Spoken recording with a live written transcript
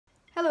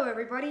Hello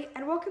everybody,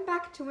 and welcome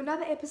back to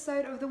another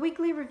episode of the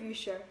Weekly Review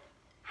Show.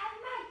 Hey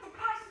mate, the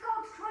price of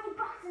gold's $20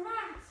 an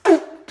ounce.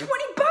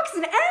 20 bucks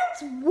an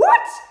ounce?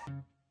 What?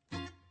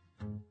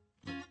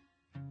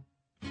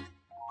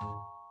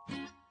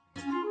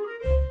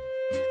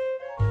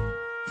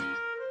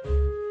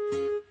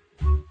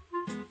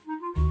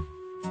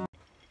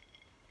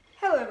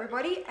 Hello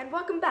everybody, and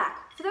welcome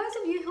back. For those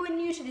of you who are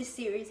new to this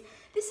series,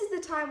 this is the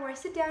time where I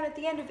sit down at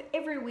the end of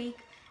every week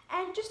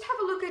and just have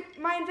a look at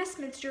my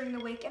investments during the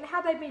week and how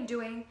they've been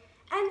doing,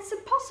 and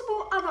some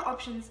possible other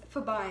options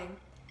for buying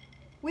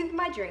with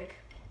my drink.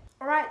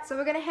 Alright, so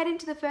we're going to head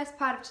into the first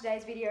part of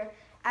today's video.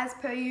 As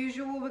per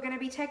usual, we're going to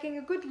be taking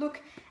a good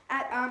look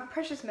at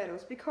precious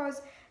metals,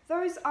 because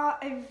those are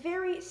a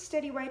very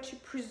steady way to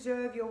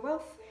preserve your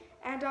wealth,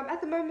 and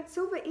at the moment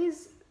silver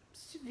is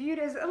viewed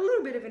as a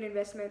little bit of an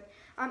investment.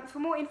 For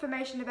more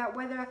information about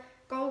whether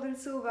gold and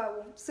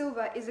silver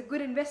is a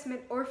good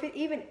investment, or if it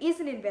even is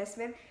an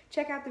investment,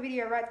 check out the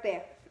video right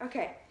there.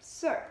 Okay,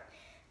 so I'm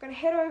going to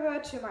head over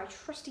to my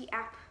trusty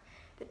app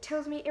that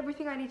tells me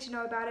everything I need to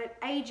know about it.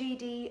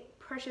 AGD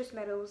Precious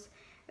Metals.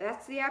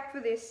 That's the app for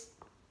this.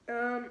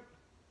 Alrighty,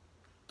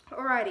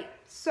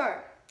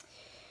 so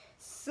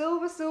silver.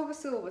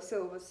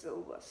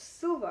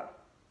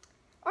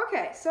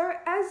 Okay, so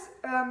as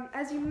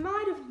you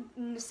might have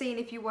seen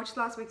if you watched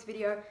last week's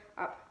video,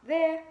 up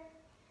there,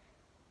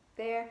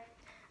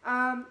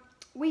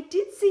 we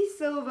did see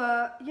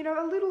silver, you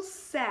know, a little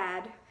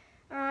sad.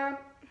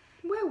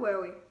 Where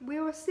were we? We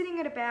were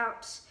sitting at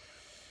about,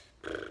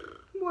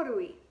 what are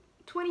we?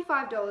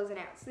 $25 an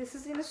ounce. This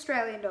is in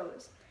Australian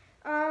dollars.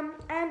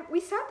 And we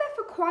sat there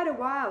for quite a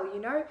while, you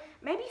know,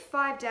 maybe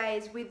 5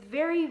 days with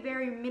very,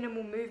 very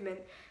minimal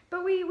movement.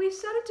 But we've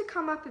started to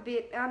come up a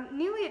bit,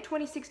 nearly at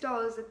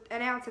 $26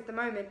 an ounce at the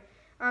moment,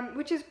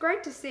 which is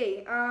great to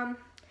see.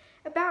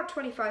 About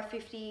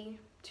 $25.50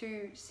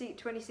 to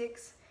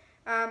 $26.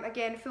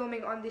 Again,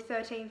 filming on the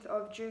 13th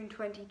of June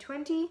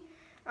 2020.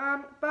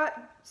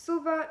 But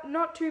silver,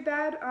 not too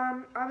bad.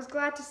 I was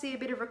glad to see a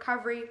bit of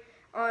recovery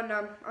on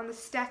the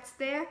stats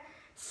there.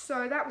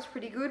 So that was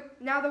pretty good.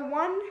 Now the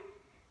one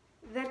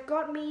that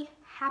got me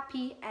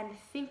happy and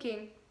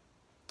thinking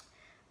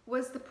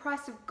was the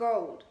price of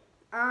gold.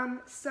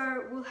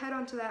 So we'll head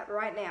on to that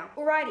right now.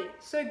 Alrighty,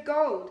 so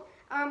gold.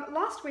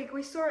 Last week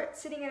we saw it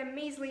sitting at a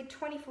measly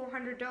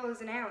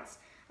 $2,400 an ounce,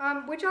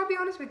 which I'll be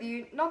honest with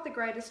you, not the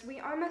greatest. We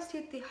almost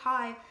hit the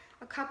high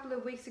a couple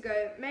of weeks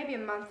ago, maybe a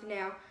month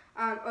now,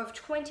 of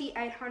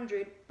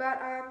 2,800,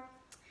 but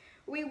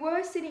we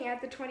were sitting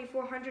at the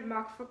 2,400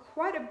 mark for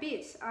quite a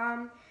bit.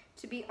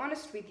 To be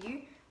honest with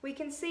you, we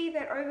can see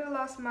that over the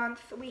last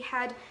month we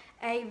had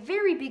a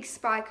very big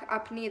spike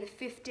up near the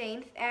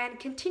 15th and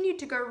continued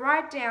to go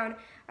right down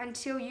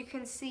until you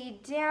can see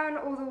down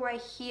all the way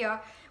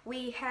here.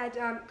 We had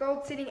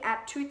gold sitting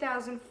at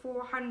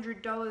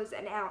 $2,400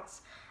 an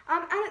ounce.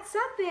 And it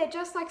sat there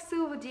just like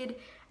silver did,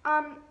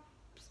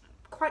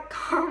 quite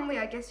calmly,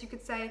 I guess you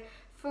could say,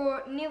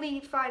 for nearly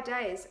 5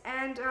 days.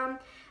 And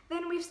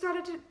then we've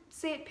started to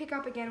see it pick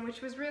up again,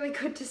 which was really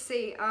good to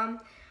see. I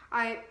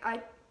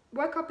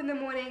woke up in the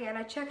morning and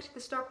I checked the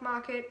stock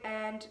market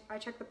and I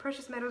checked the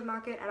precious metals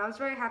market, and I was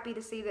very happy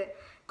to see that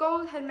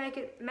gold had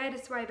made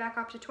its way back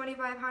up to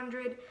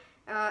 2,500,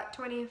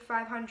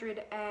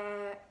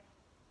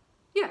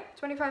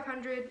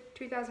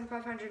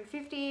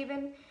 2,550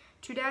 even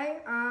today.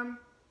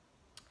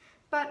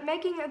 But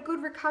making a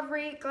good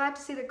recovery. Glad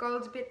to see that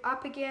gold's a bit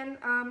up again.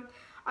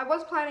 I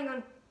was planning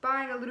on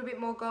buying a little bit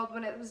more gold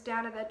when it was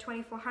down at that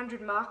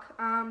 2,400 mark.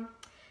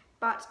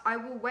 But I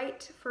will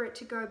wait for it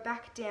to go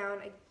back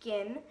down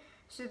again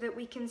so that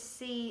we can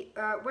see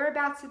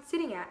whereabouts it's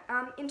sitting at.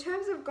 In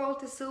terms of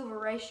gold to silver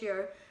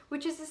ratio,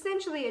 which is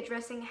essentially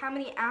addressing how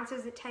many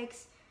ounces it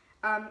takes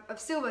of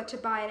silver to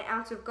buy an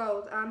ounce of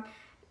gold,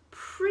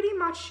 pretty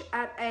much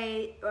at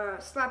a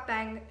slap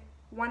bang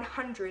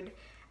 100,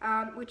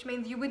 which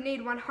means you would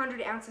need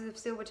 100 ounces of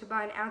silver to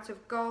buy an ounce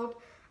of gold.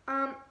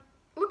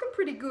 Looking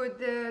pretty good.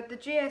 The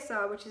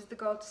GSR, which is the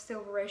gold to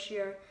silver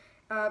ratio,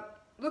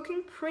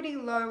 looking pretty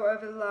low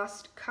over the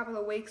last couple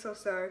of weeks or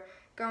so,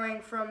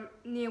 going from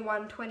near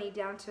 120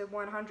 down to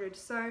 100.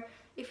 So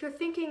if you're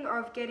thinking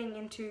of getting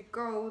into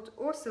gold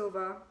or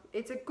silver,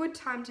 it's a good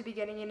time to be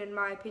getting in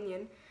my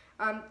opinion,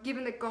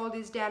 given that gold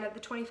is down at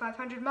the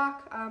 2,500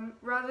 mark,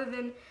 rather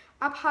than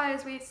up high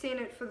as we've seen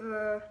it for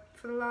the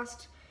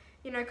last,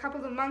 you know,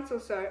 couple of months or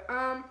so.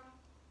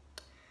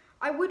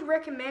 I would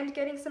recommend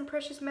getting some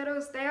precious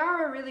metals. They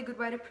are a really good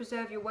way to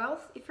preserve your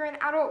wealth. If you're an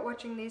adult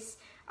watching this,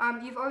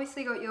 you've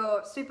obviously got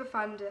your super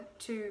fund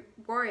to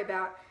worry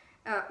about.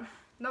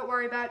 Not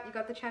worry about, you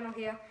got the channel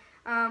here.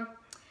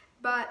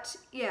 But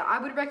yeah, I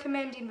would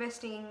recommend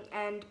investing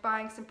and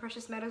buying some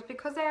precious metals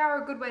because they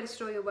are a good way to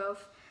store your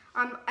wealth.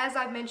 As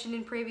I've mentioned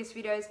in previous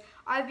videos,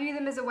 I view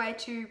them as a way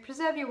to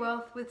preserve your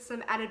wealth with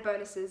some added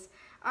bonuses.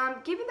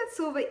 Given that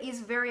silver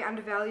is very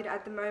undervalued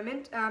at the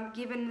moment,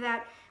 given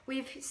that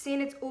we've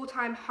seen its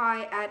all-time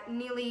high at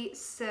nearly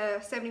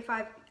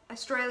 75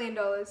 Australian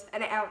dollars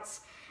an ounce,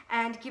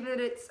 and given that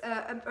it's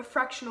a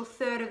fractional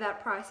third of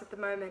that price at the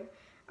moment,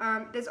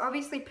 there's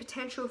obviously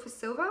potential for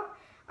silver.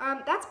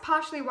 That's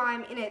partially why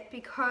I'm in it,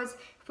 because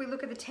if we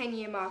look at the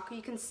 10-year mark,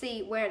 you can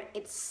see where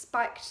it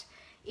spiked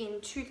in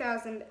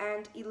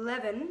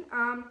 2011.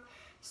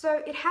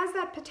 So it has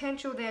that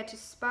potential there to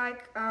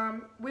spike.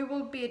 We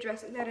will be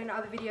addressing that in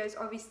other videos,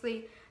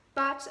 obviously,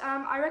 but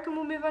I reckon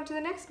we'll move on to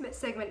the next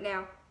segment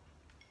now.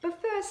 But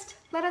first,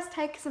 let us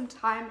take some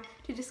time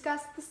to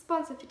discuss the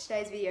sponsor for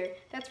today's video.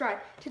 That's right,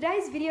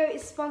 today's video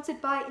is sponsored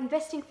by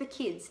Investing for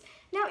Kids.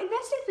 Now,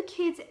 Investing for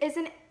Kids is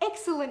an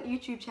excellent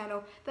YouTube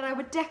channel that I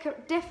would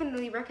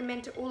definitely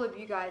recommend to all of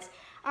you guys.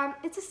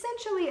 It's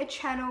essentially a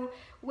channel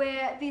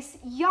where this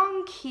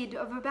young kid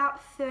of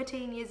about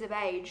 13 years of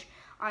age,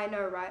 I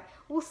know, right,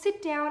 will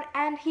sit down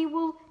and he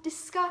will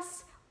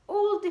discuss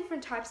all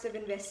different types of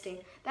investing.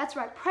 That's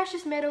right,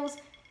 precious metals,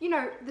 you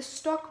know, the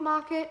stock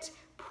market,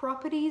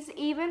 properties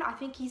even. I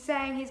think he's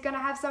saying he's going to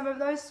have some of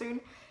those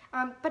soon.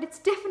 But it's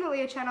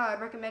definitely a channel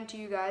I'd recommend to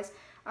you guys.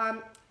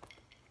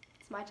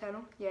 It's my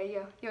channel.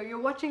 Yeah,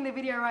 you're watching the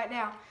video right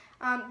now.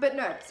 But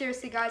no,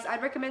 seriously guys,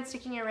 I'd recommend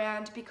sticking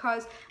around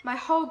because my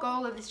whole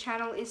goal of this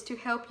channel is to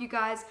help you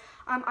guys.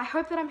 I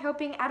hope that I'm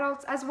helping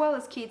adults as well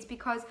as kids,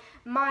 because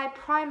my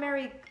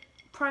primary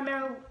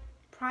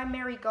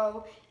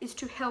goal is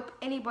to help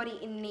anybody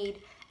in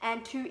need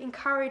and to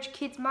encourage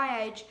kids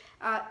my age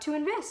to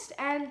invest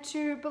and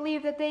to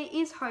believe that there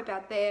is hope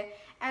out there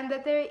and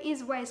that there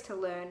is ways to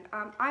learn.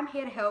 I'm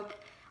here to help,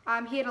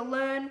 I'm here to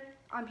learn,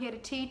 I'm here to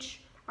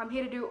teach, I'm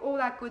here to do all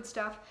that good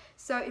stuff.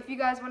 So if you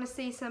guys want to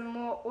see some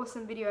more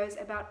awesome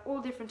videos about all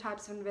different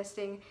types of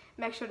investing,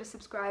 make sure to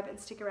subscribe and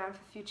stick around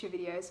for future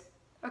videos.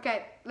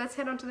 Okay, let's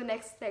head on to the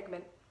next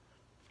segment.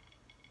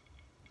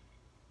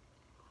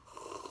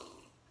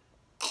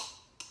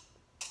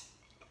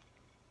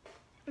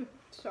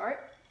 Sorry,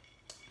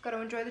 got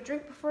to enjoy the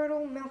drink before it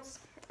all melts.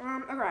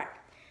 Alright,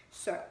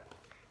 so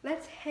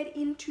let's head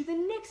into the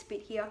next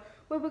bit here,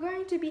 where we're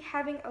going to be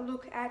having a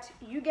look at,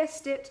 you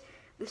guessed it,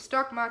 the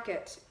stock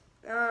market.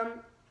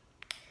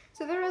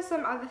 So there are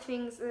some other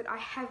things that I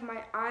have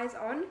my eyes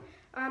on.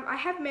 I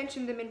have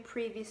mentioned them in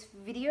previous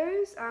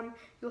videos.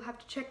 You'll have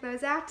to check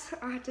those out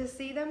to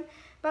see them.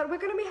 But we're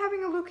going to be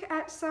having a look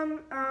at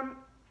some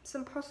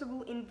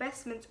possible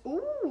investments.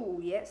 Ooh,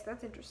 yes,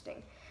 that's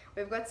interesting.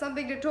 We've got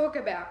something to talk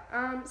about.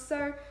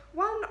 So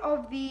one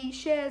of the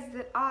shares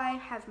that I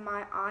have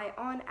my eye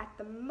on at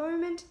the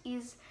moment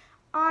is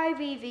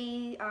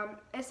IVV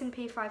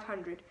S&P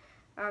 500.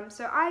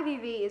 So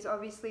IVV is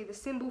obviously the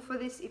symbol for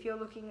this if you're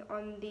looking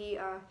on the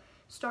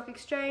stock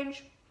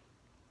exchange.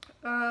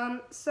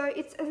 So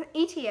it's an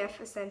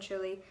ETF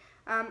essentially,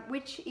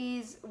 which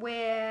is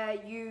where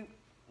you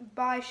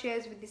buy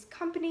shares with this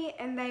company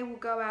and they will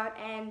go out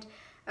and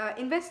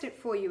invest it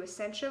for you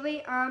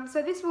essentially.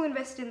 So this will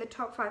invest in the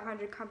top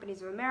 500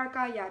 companies of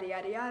America, yada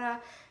yada yada.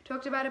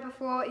 Talked about it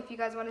before. If you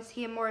guys want to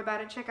hear more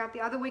about it, check out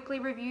the other weekly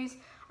reviews.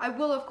 I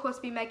will of course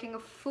be making a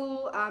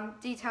full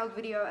detailed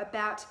video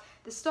about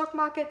the stock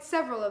market,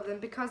 several of them,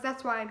 because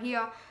that's why I'm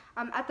here.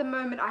 At the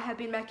moment I have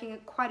been making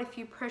quite a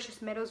few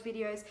precious metals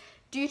videos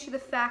due to the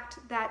fact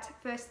that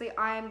firstly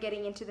I am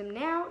getting into them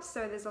now,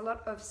 so there's a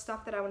lot of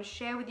stuff that I want to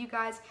share with you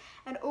guys,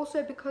 and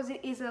also because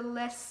it is a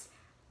less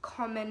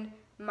common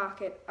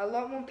market. A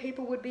lot more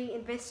people would be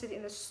invested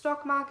in the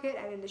stock market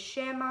and in the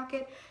share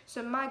market,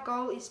 so my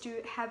goal is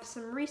to have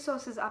some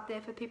resources up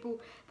there for people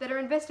that are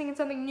investing in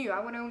something new. I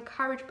want to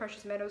encourage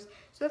precious metals,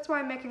 so that's why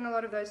I'm making a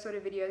lot of those sort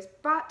of videos.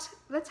 But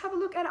let's have a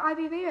look at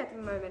IVV at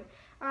the moment.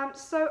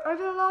 So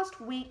over the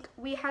last week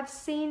we have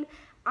seen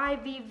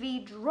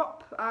IVV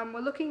drop.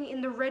 We're looking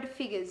in the red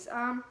figures.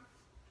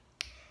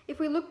 If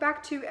we look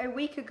back to a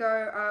week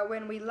ago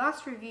when we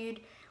last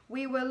reviewed,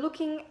 we were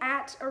looking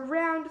at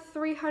around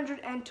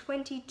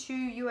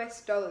 $322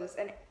 US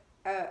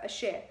a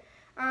share.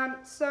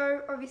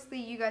 So obviously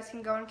you guys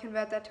can go and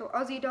convert that to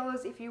Aussie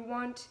dollars if you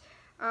want.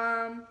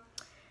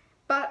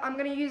 But I'm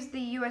going to use the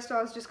US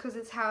dollars just because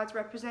it's how it's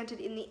represented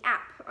in the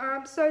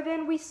app. So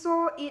then we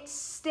saw it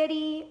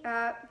steady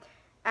at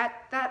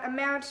that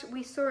amount.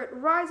 We saw it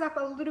rise up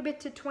a little bit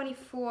to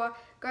 24,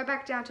 go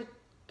back down to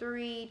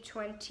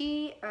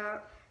 320,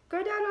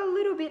 go down a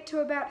little bit to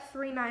about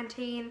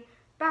 319,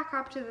 back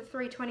up to the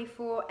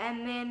 324,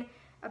 and then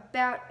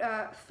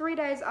about 3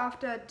 days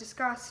after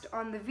discussed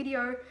on the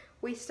video,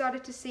 we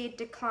started to see it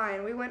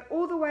decline. We went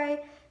all the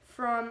way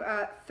from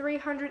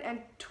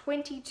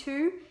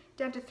 322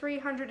 down to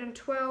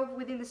 312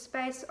 within the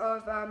space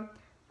of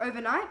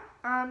overnight.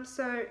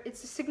 So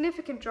it's a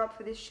significant drop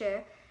for this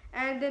share,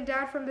 and then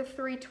down from the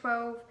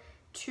 312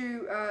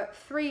 to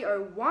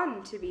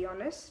 301 to be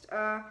honest.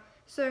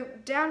 So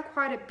down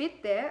quite a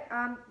bit there,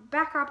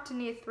 back up to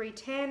near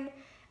 310,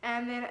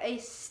 and then a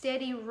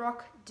steady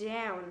rock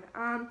down.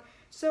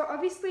 So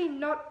obviously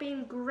not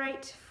being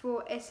great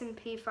for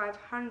S&P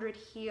 500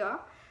 here,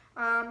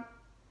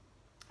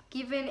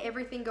 given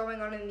everything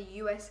going on in the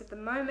US at the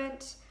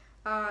moment.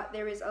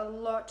 There is a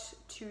lot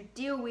to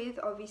deal with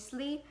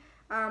obviously,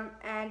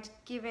 and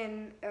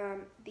given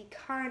the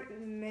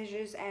current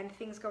measures and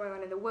things going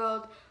on in the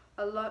world,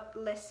 a lot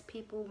less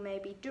people may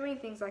be doing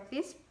things like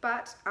this,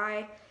 but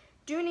I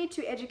do need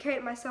to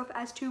educate myself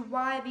as to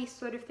why these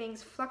sort of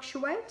things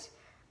fluctuate.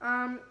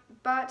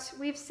 But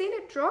we've seen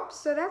it drop,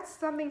 so that's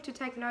something to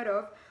take note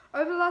of.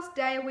 Over the last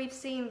day, we've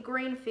seen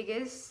green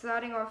figures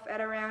starting off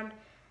at around,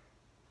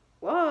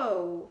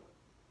 whoa,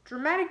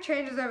 dramatic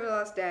changes over the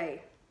last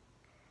day.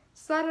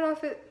 Started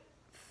off at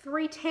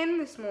 310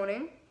 this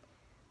morning,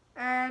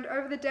 and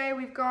over the day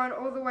we've gone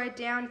all the way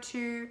down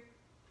to,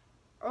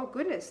 oh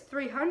goodness,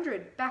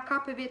 300, back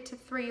up a bit to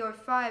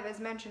 305 as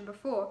mentioned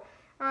before.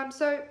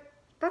 So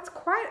that's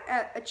quite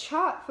a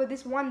chart for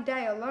this one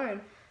day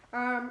alone.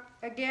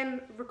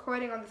 Again,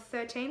 recording on the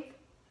 13th.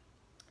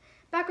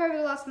 Back over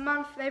the last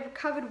month, they've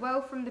recovered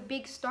well from the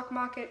big stock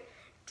market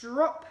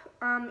drop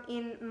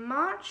in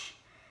March.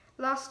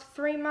 Last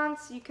 3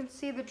 months, you can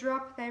see the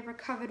drop, they've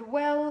recovered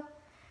well.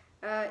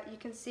 You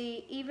can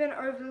see even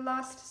over the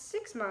last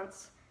 6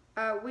 months,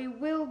 we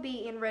will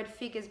be in red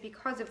figures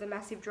because of the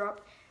massive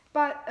drop.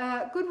 But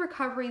good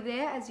recovery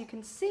there, as you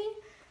can see.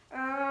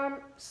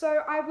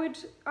 So I would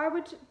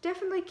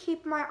definitely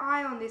keep my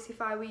eye on this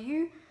if I were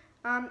you.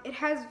 It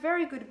has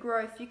very good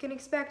growth. You can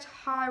expect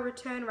high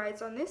return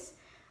rates on this.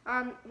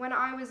 When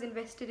I was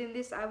invested in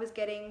this, I was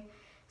getting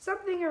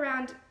something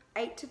around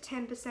 8 to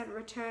 10%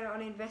 return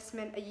on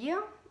investment a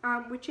year,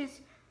 which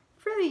is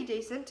pretty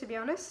decent, to be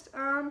honest.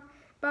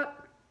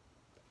 But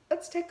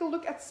let's take a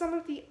look at some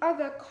of the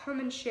other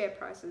common share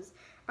prices.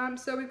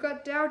 So we've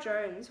got Dow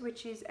Jones,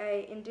 which is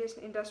a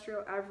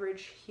industrial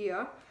average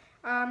here.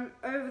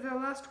 Over the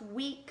last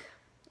week,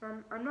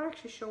 I'm not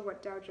actually sure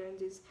what Dow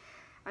Jones is.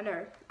 I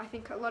know, I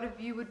think a lot of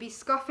you would be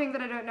scoffing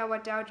that I don't know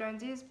what Dow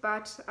Jones is,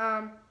 but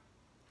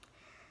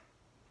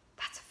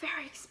that's a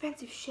very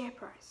expensive share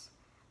price.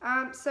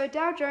 So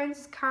Dow Jones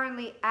is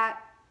currently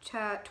at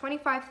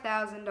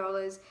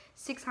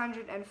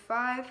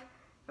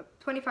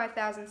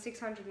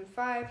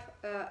 $25,605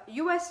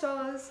 US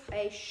dollars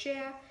a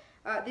share.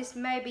 This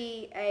may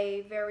be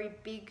a very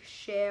big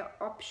share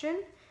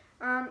option,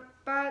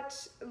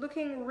 but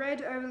looking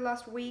red over the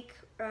last week,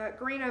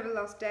 green over the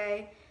last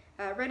day.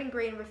 Red and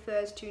green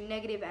refers to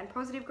negative and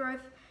positive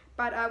growth,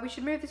 but we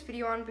should move this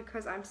video on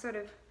because I'm sort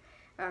of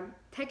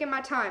taking my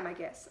time, I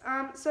guess.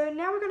 So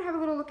now we're going to have a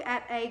little look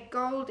at a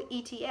gold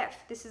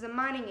ETF. This is a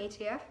mining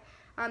ETF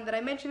that I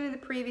mentioned in the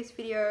previous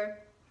video.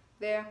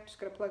 There, just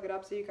going to plug it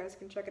up so you guys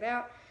can check it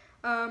out.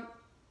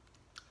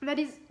 That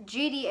is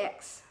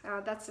GDX.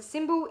 That's the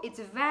symbol. It's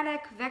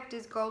VanEck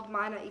Vectors Gold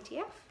Miner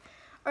ETF.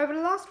 Over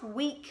the last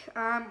week,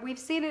 we've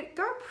seen it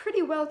go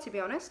pretty well, to be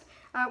honest.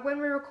 When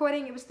we were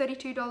recording, it was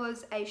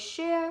 $32 a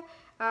share.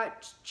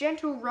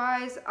 Gentle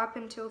rise up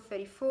until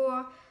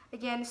 $34.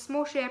 Again,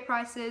 small share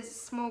prices,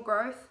 small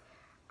growth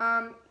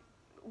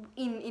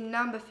in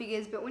number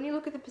figures. But when you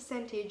look at the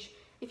percentage,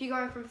 if you're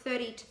going from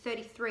 30 to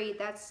 33,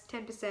 that's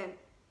 10%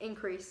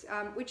 increase,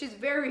 which is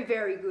very,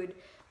 very good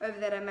over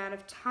that amount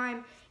of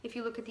time. If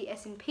you look at the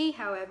S&P,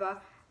 however,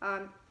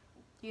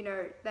 you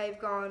know, they've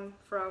gone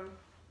from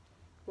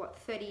what,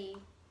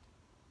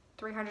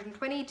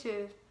 320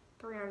 to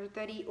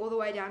 330 all the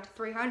way down to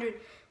 300,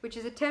 which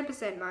is a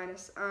 10%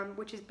 minus,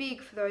 which is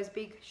big for those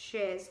big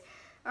shares.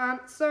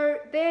 So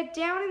they're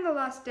down in the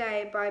last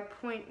day by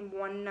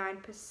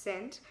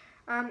 0.19%,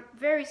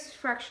 very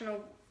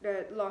fractional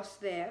loss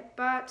there,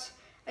 but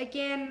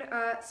again,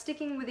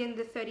 sticking within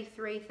the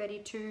 $33,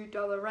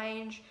 $32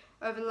 range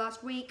over the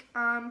last week.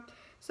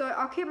 So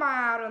I'll keep my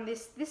eye out on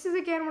this. This is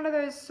again one of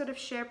those sort of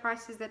share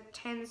prices that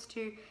tends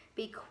to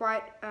be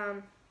quite,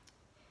 I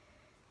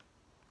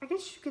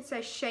guess you could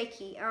say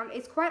shaky.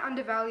 It's quite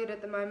undervalued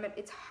at the moment.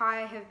 Its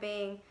high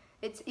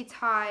it's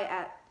high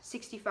at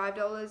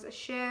 $65 a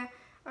share.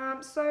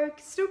 So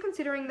still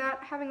considering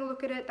that, having a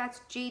look at it.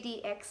 That's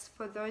GDX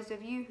for those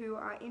of you who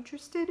are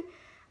interested.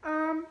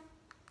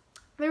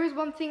 There is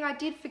one thing I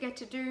did forget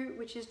to do,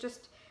 which is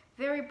just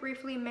very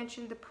briefly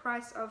mention the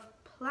price of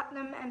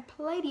platinum and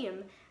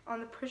palladium on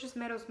the precious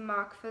metals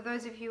mark for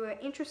those of you who are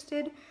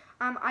interested.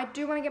 I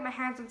do want to get my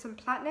hands on some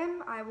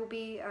platinum. I will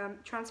be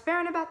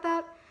transparent about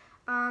that.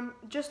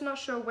 Just not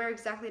sure where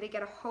exactly to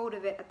get a hold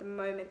of it at the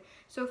moment.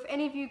 So if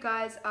any of you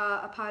guys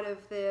are a part of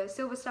the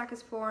Silver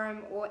Stackers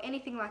forum or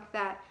anything like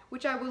that,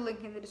 which I will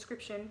link in the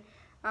description,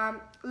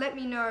 let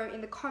me know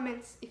in the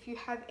comments if you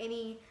have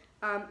any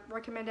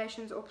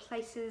recommendations or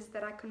places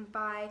that I can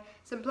buy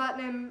some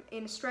platinum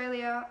in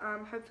Australia,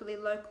 hopefully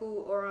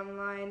local or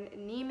online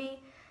near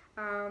me,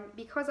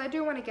 because I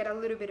do want to get a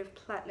little bit of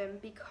platinum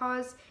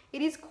because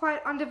it is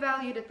quite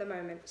undervalued at the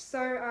moment.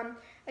 So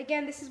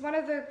again, this is one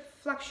of the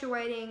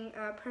fluctuating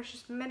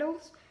precious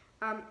metals.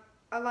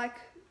 I like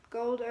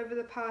gold over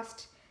the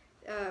past,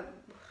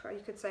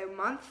 you could say,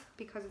 month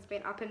because it's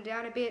been up and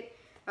down a bit.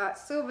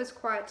 Silver's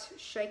quite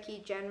shaky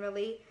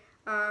generally.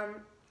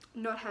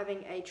 Not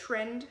having a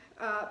trend,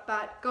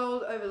 but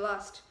gold over the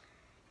last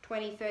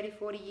 20, 30,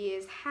 40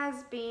 years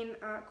has been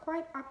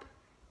quite up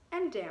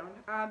and down,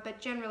 but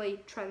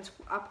generally trends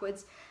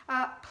upwards.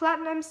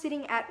 Platinum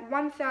sitting at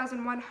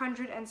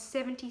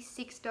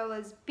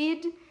 $1,176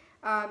 bid.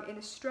 in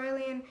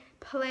Australian,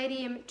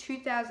 palladium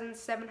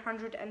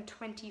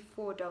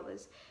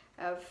 $2,724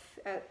 of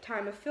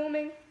time of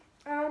filming.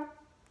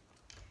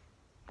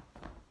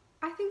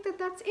 I think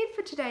that's it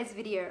for today's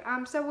video.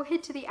 So we'll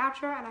head to the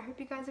outro, and I hope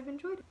you guys have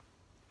enjoyed it.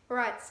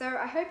 Alright, so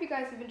I hope you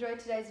guys have enjoyed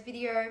today's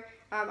video.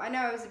 I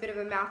know it was a bit of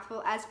a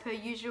mouthful as per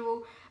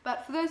usual,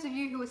 but for those of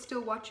you who are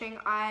still watching,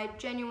 I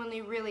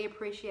genuinely really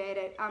appreciate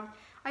it.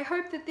 I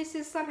hope that this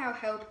has somehow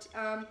helped.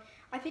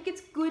 I think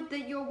it's good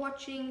that you're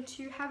watching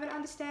to have an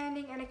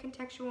understanding and a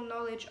contextual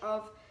knowledge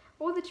of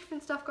all the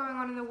different stuff going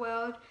on in the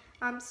world.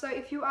 So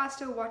if you are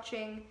still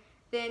watching,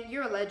 then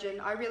you're a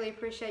legend. I really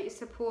appreciate your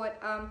support.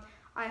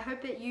 I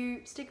hope that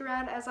you stick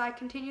around as I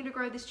continue to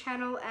grow this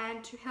channel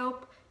and to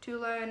help, to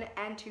learn,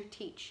 and to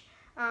teach.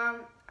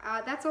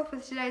 That's all for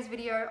today's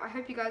video. I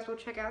hope you guys will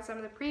check out some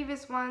of the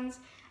previous ones,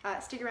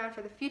 stick around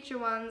for the future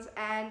ones,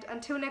 and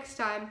until next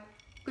time,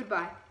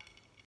 goodbye.